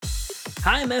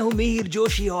हाय मैं हूँ मिहिर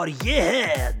जोशी और ये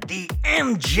है दी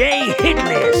एमजे हिट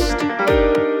लिस्ट।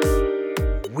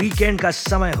 वीकेंड का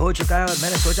समय हो चुका है और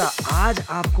मैंने सोचा आज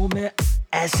आपको मैं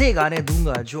ऐसे गाने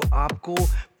दूंगा जो आपको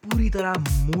पूरी तरह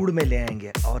मूड में ले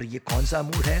आएंगे। और ये कौन सा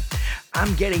मूड है? I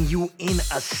am getting you in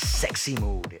a sexy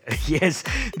mood. Yes,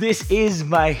 this is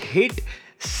my hit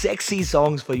sexy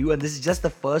songs for you, and this is just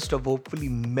the first of hopefully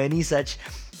many such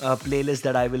playlists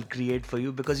that I will create for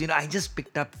you, because I just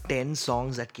picked up 10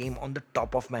 songs that came on the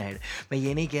top of my head. मैं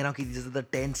ये नहीं कह रहा हूँ कि these are the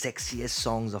 10 sexiest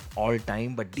songs of all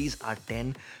time, but these are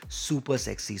 10 super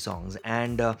sexy songs,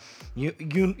 and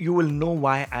you will know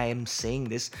why I am saying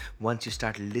this once you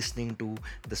start listening to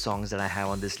the songs that I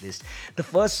have on this list. The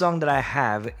first song that I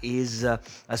have is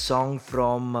a song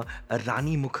from a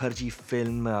Rani Mukherjee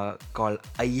film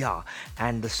called Ayya,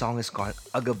 and the song is called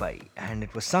Agabai, and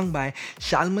it was sung by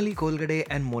Shalmali Kolgade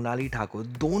and Monali Thakur.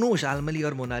 दोनों शालमली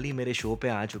और मोनाली मेरे show पे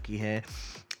आ चुकी हैं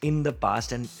in the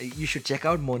past, and you should check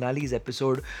out Monali's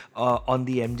episode on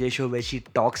the MJ show where she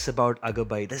talks about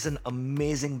Agabai. There's an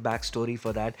amazing backstory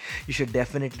for that. You should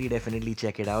definitely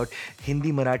check it out.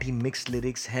 Hindi Marathi mixed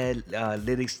lyrics है,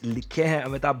 lyrics लिखे हैं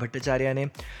अमिताभ भट्टाचार्य ने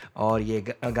और ये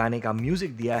गाने का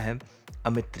music दिया है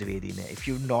अमित त्रिवेदी ने. If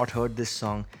you've not heard this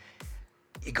song,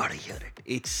 you gotta hear it.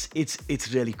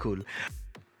 It's really cool.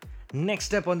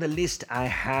 Next up on the list, I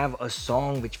have a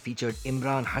song which featured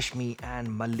Imran Hashmi and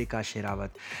Mallika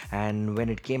Sherawat. And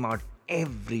when it came out,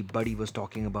 everybody was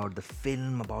talking about the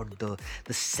film, about the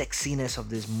sexiness of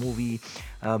this movie.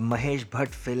 Mahesh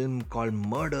Bhatt film called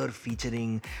Murder,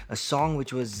 featuring a song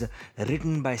which was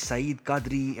written by Saeed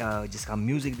Qadri, जिसका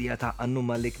music दिया था अनु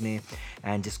मलिक ने,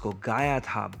 and जिसको गाया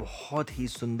था बहुत ही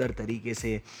सुंदर तरीके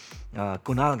से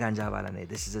कुणाल गांजावाला ने.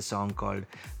 This is a song called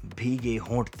भीगे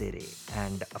होंठ तेरे,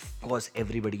 end of course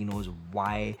everybody knows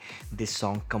why this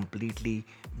song completely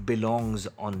belongs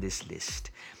on this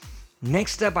list.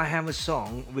 Next up, I have a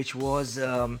song which was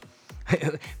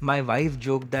my wife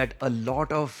joked that a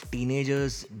lot of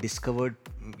teenagers discovered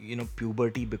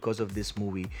puberty because of this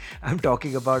movie. I'm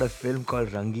talking about a film called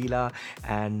Rangila,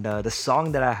 and the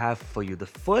song that I have for you,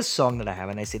 the first song that I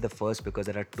have, and I say the first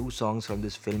because there are two songs from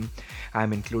this film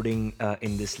I'm including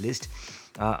in this list.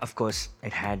 Of course,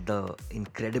 it had the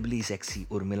incredibly sexy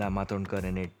Urmila Matondkar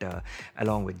in it,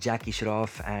 along with Jackie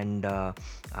Shroff and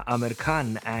Amir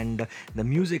Khan, and the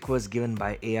music was given by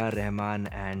A.R. Rahman,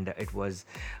 and it was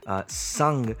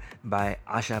sung by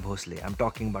Asha Bhosle. I'm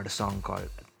talking about a song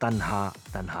called Tanha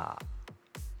Tanha.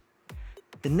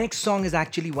 The next song is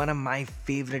actually one of my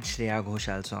favorite Shreya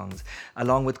Ghoshal songs.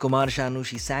 Along with Kumar Sanu,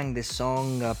 she sang this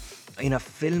song in a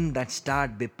film that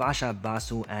starred Bipasha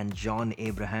Basu and John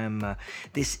Abraham.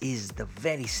 This is the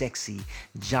very sexy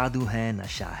Jadoo Hai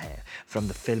Nasha Hai from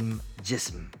the film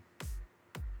Jism.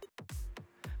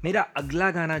 मेरा अगला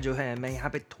गाना जो है, मैं यहाँ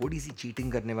पे थोड़ी सी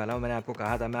cheating करने वाला हूँ. मैंने आपको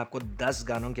कहा था मैं आपको 10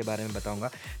 गानों के बारे में बताऊँगा.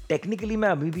 टेक्निकली मैं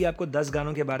अभी भी आपको 10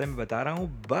 गानों के बारे में बता रहा हूँ,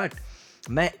 बट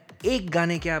मैं एक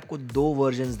गाने के आपको 2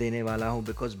 वर्जन्स देने वाला हूँ,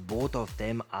 because both of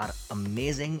them are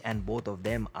amazing and both of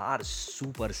them are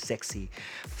super sexy.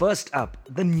 First up,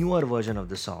 the newer version of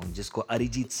the song, जिसको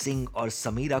अरिजीत सिंह और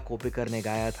समीरा कोपिकर ने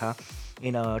गाया था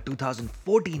in a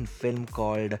 2014 film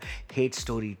called Hate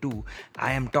Story 2.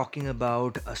 I am talking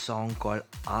about a song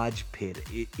called आज फिर.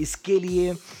 इसके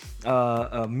लिए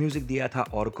music दिया था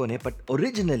औरको ने, बट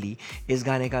ओरिजिनली इस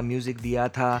गाने का म्यूज़िक दिया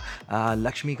था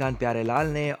लक्ष्मीकांत प्यारेलाल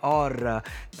ने. और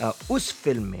उस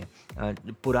फिल्म में,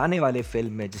 पुराने वाले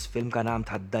फिल्म में, जिस फिल्म का नाम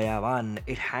था दयावान,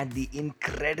 it had the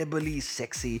incredibly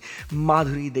sexy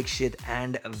Madhuri Dixit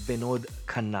and Vinod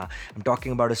Khanna. I am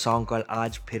talking about a song called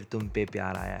आज फिर तुम पे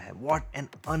प्यार आया है. What an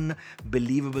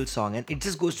unbelievable song, and it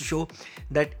just goes to show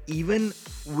that even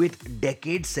with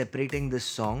decades separating this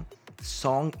song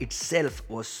itself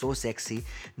was so sexy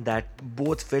that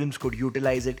both films could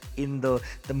utilize it in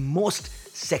the most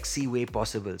sexy way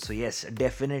possible. So yes,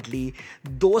 definitely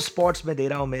 2 spots मैं दे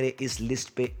रहा हूँ मेरे इस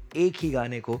list पे एक ही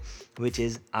गाने को, which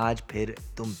is आज फिर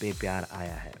तुम पे प्यार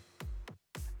आया है.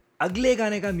 अगले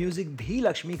गाने का म्यूजिक भी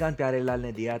लक्ष्मीकांत प्यारेलाल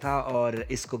ने दिया था और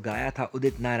इसको गाया था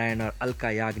उदित नारायण और अलका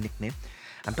याग्निक ने.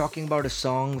 I'm talking about a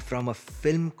song from a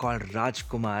film called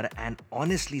Rajkumar, and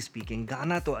honestly speaking,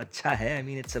 गाना तो अच्छा है. I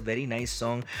mean, it's a very nice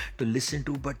song to listen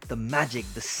to, but the magic,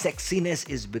 the sexiness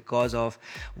is because of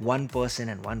one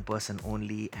person and one person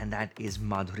only, and that is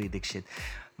Madhuri Dixit.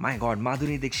 My God,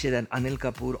 Madhuri Dixit and Anil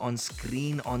Kapoor on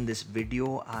screen on this video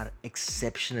are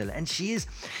exceptional. And she is,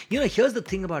 here's the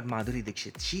thing about Madhuri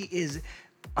Dixit. She is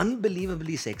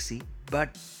unbelievably sexy,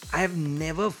 but I have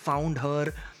never found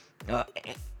her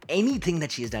anything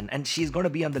that she's done, and she's going to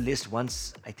be on the list once,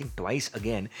 I think twice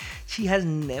again. She has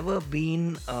never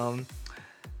been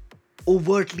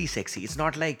overtly sexy. It's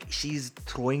not like she's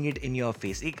throwing it in your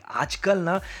face. एक आजकल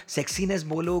ना sexiness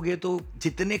बोलोगे तो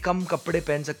जितने कम कपड़े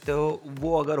पहन सकते हो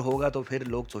वो अगर होगा तो फिर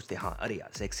लोग सोचते हैं हाँ अरे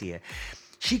यार सेक्सी है.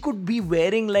 She could be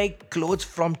wearing like clothes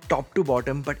from top to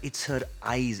bottom, but it's her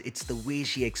eyes, it's the way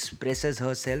she expresses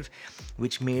herself,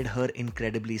 which made her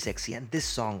incredibly sexy. And this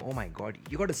song, oh my god,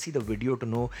 you got to see the video to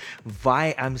know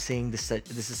why I'm saying this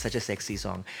is such a sexy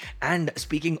song. And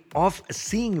speaking of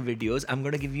seeing videos, I'm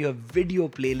going to give you a video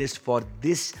playlist for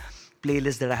this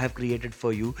playlist that I have created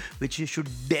for you, which you should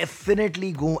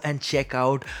definitely go and check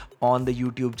out on the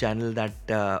YouTube channel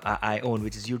that I own,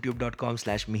 which is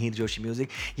youtube.com/Mihir Joshi Music.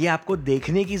 ये आपको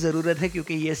देखने की ज़रूरत है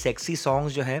क्योंकि ये sexy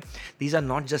songs जो है, these are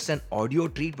not just an audio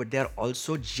treat, but they are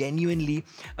also genuinely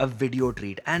a video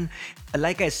treat. And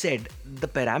like I said, the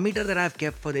parameter that I've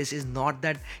kept for this is not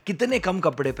that कितने कम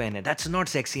कपड़े पहने. That's not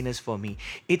sexiness for me.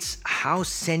 It's how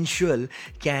sensual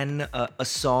can a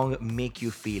song make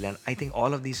you feel. And I think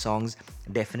all of these songs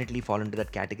definitely fall into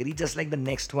that category, just like the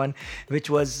next one, which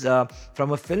was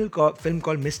from a film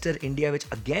called Mr. India, which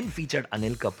again featured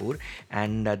Anil Kapoor,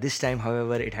 and this time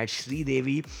however it had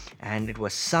Sridevi, and it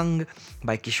was sung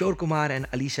by Kishore Kumar and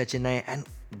Alisha Chennai. And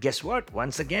guess what,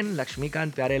 once again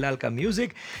Lakshmikant Pyarelal ka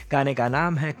music. गाने का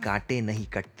नाम है कांटे नहीं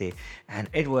कटते. And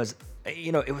it was,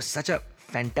 it was such a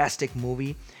fantastic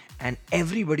movie, and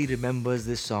everybody remembers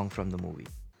this song from the movie.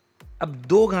 अब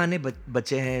दो गाने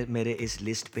बचे हैं मेरे इस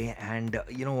लिस्ट पे, and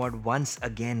you know what, once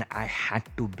again I had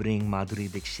to bring Madhuri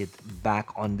Dixit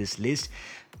back on this list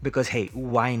because hey,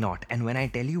 why not? And when I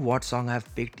tell you what song I've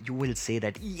picked, you will say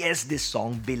that yes, this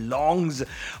song belongs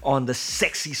on the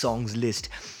sexy songs list.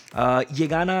 ये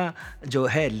गाना जो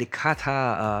है लिखा था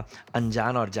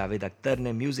अनजान और जावेद अख्तर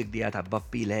ने, music दिया था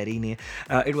बप्पी लहरी ने.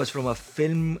 It was from a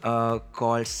film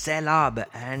called सैलाब,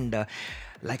 and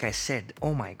like I said, oh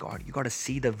my god, you got to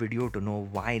see the video to know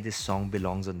why this song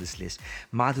belongs on this list.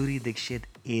 Madhuri Dixit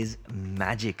is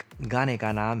magic. गाने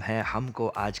का नाम है हमको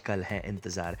आजकल है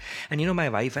इंतज़ार. And my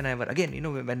wife and I were, again,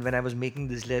 when I was making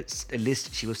this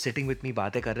list, she was sitting with me,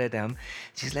 बातें कर रहे थे हम.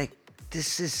 She's like,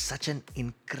 this is such an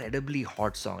incredibly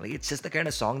hot song. Like, it's just the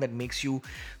kind of song that makes you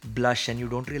blush and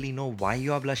you don't really know why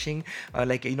you are blushing.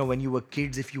 When you were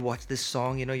kids, if you watch this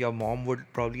song, your mom would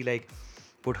probably like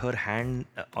put her hand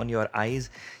on your eyes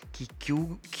कि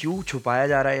क्यों छुपाया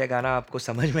जा रहा है ये गाना, आपको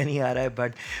समझ में नहीं आ रहा है.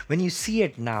 But when you see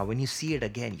it now, when you see it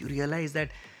again, you realize that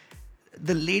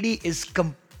the lady is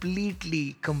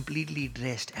completely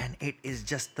dressed, and it is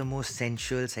just the most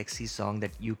sensual, sexy song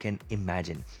that you can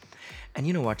imagine. And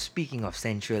you know what? Speaking of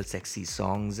sensual, sexy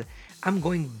songs, I'm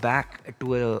going back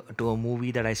to a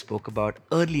movie that I spoke about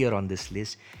earlier on this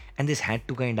list, and this had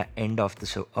to kind of end of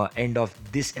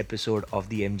this episode of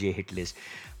the MJ Hit List.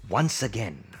 Once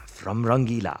again, from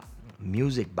Rangila,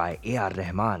 music by A.R.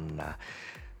 Rahman.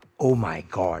 Oh my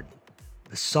God,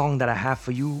 the song that I have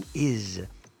for you is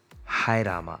Hai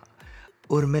Rama,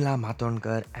 Urmila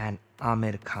Matondkar and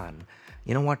Amir Khan.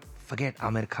 You know what? Forget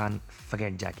Amir Khan,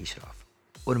 forget Jackie Shroff.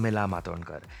 Urmila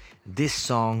Matondkar. This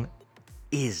song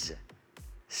is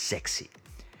sexy.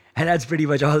 And that's pretty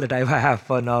much all the time I have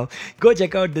for now. Go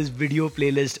check out this video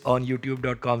playlist on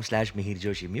youtube.com/Mihir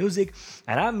Joshi Music.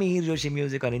 And I'm Mihir Joshi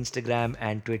Music on Instagram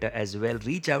and Twitter as well.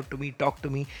 Reach out to me, talk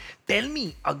to me. Tell me,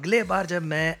 अगले बार जब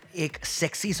मैं एक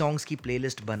sexy songs की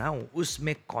playlist बनाऊँ,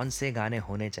 उसमें कौन से गाने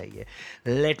होने चाहिए.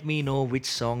 Let me know which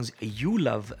songs you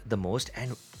love the most,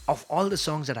 and of all the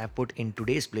songs that I put in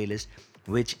today's playlist,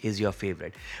 which is your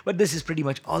favorite. But this is pretty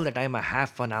much all the time I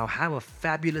have for now. Have a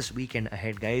fabulous weekend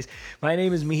ahead, guys. My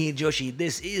name is Mihir Joshi.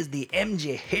 This is the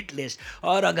MJ Hit List.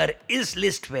 और अगर इस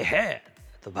list पे है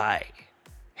तो भाई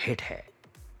hit है.